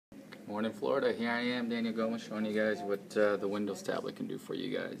Morning, Florida. Here I am, Daniel Gomez, showing you guys what the Windows tablet can do for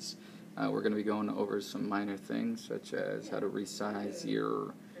you guys. We're going to be going over some minor things, such as how to resize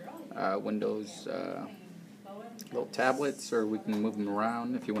your Windows little tablets, or we can move them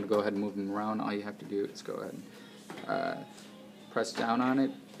around. If you want to go ahead and move them around, all you have to do is go ahead and press down on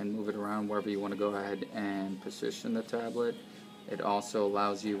it and move it around wherever you want to go ahead and position the tablet. It also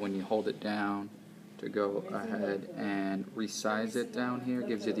allows you, when you hold it down, to go ahead and resize it down here. It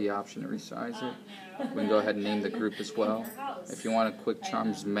gives you the option to resize it. We can go ahead and name the group as well. If you want a quick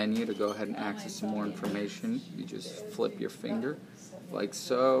charms menu to go ahead and access some more information, you just flip your finger like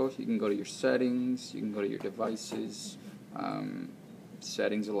so. You can go to your settings, you can go to your devices.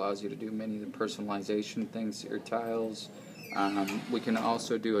 Settings allows you to do many of the personalization things to your tiles. We can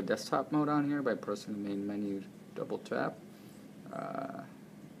also do a desktop mode on here by pressing the main menu, double tap.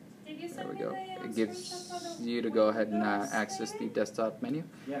 There we go. It gives you to go ahead and access the desktop menu.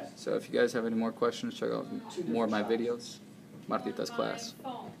 So if you guys have any more questions, check out more of my videos. Martita's class.